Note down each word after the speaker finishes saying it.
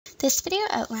This video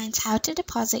outlines how to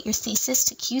deposit your thesis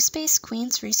to QSpace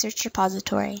Queen's Research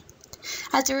Repository.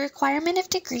 As a requirement of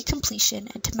degree completion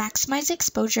and to maximize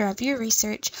exposure of your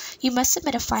research, you must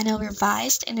submit a final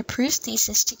revised and approved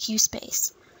thesis to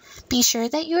QSpace. Be sure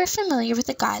that you are familiar with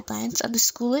the guidelines on the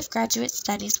School of Graduate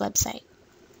Studies website.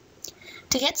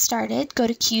 To get started, go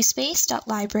to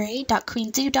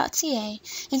qspace.library.queensu.ca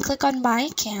and click on My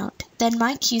Account, then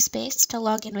My QSpace to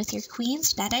log in with your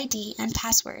Queen's NetID and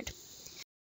password.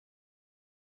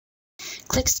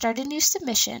 Click Start a New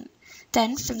Submission.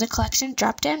 Then, from the Collection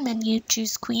drop-down menu,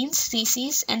 choose Queen's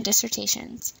Theses and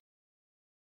Dissertations.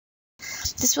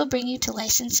 This will bring you to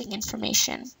licensing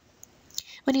information.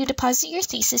 When you deposit your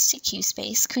thesis to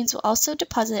QSpace, Queen's will also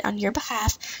deposit on your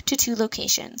behalf to two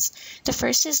locations. The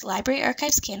first is Library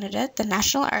Archives Canada, the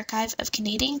National Archive of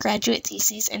Canadian Graduate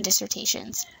Theses and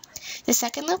Dissertations. The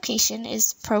second location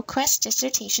is ProQuest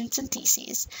Dissertations and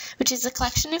Theses, which is a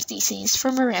collection of theses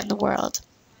from around the world.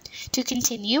 To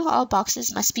continue, all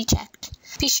boxes must be checked.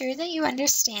 Be sure that you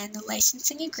understand the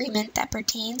licensing agreement that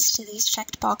pertains to these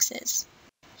checked boxes.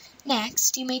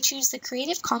 Next, you may choose the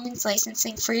Creative Commons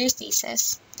licensing for your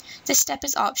thesis. This step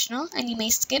is optional, and you may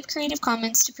skip Creative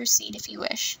Commons to proceed if you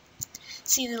wish.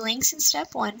 See the links in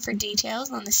Step 1 for details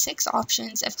on the 6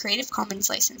 options of Creative Commons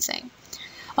licensing.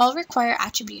 All require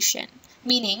attribution,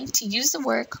 meaning to use the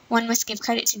work, one must give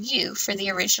credit to you for the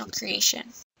original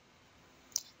creation.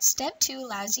 Step 2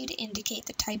 allows you to indicate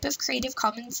the type of Creative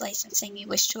Commons licensing you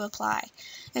wish to apply.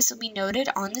 This will be noted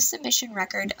on the submission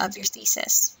record of your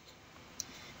thesis.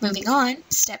 Moving on,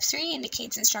 Step 3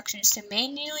 indicates instructions to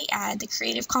manually add the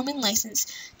Creative Commons license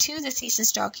to the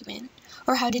thesis document,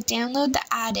 or how to download the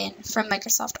add-in from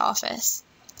Microsoft Office.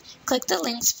 Click the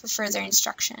links for further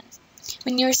instruction.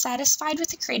 When you are satisfied with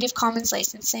the Creative Commons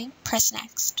licensing, press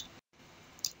Next.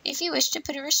 If you wish to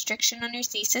put a restriction on your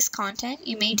thesis content,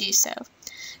 you may do so.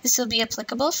 This will be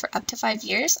applicable for up to 5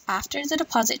 years after the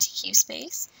deposit to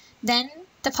QSpace. Then,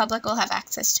 the public will have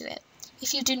access to it.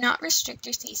 If you do not restrict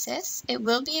your thesis, it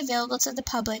will be available to the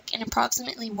public in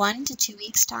approximately 1 to 2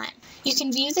 weeks' time. You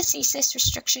can view the thesis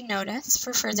restriction notice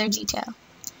for further detail.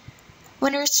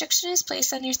 When a restriction is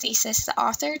placed on your thesis, the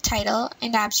author, title,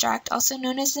 and abstract, also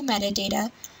known as the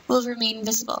metadata, will remain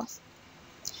visible.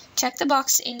 Check the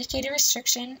box to indicate a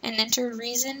restriction and enter a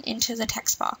reason into the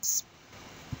text box.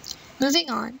 Moving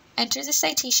on, enter the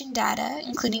citation data,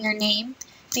 including your name,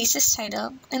 thesis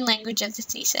title, and language of the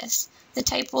thesis. The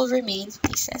type will remain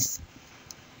thesis.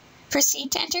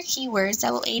 Proceed to enter keywords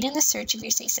that will aid in the search of your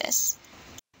thesis.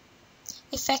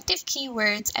 Effective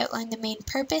keywords outline the main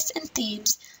purpose and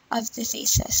themes of the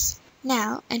thesis.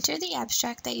 Now, enter the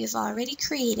abstract that you've already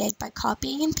created by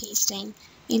copying and pasting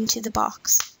into the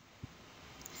box.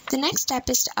 The next step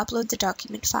is to upload the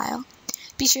document file.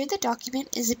 Be sure the document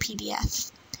is a PDF.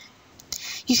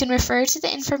 You can refer to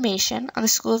the information on the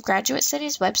School of Graduate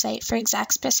Studies website for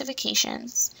exact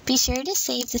specifications. Be sure to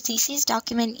save the thesis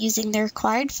document using the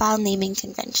required file naming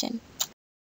convention.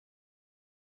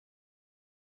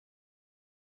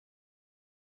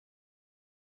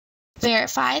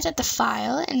 Verify that the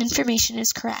file and information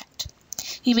is correct.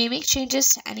 You may make changes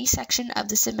to any section of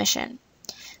the submission.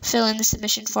 Fill in the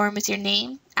submission form with your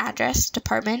name, address,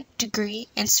 department, degree,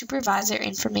 and supervisor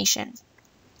information.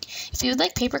 If you would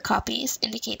like paper copies,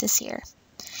 indicate this here.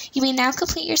 You may now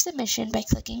complete your submission by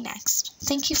clicking Next.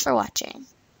 Thank you for watching.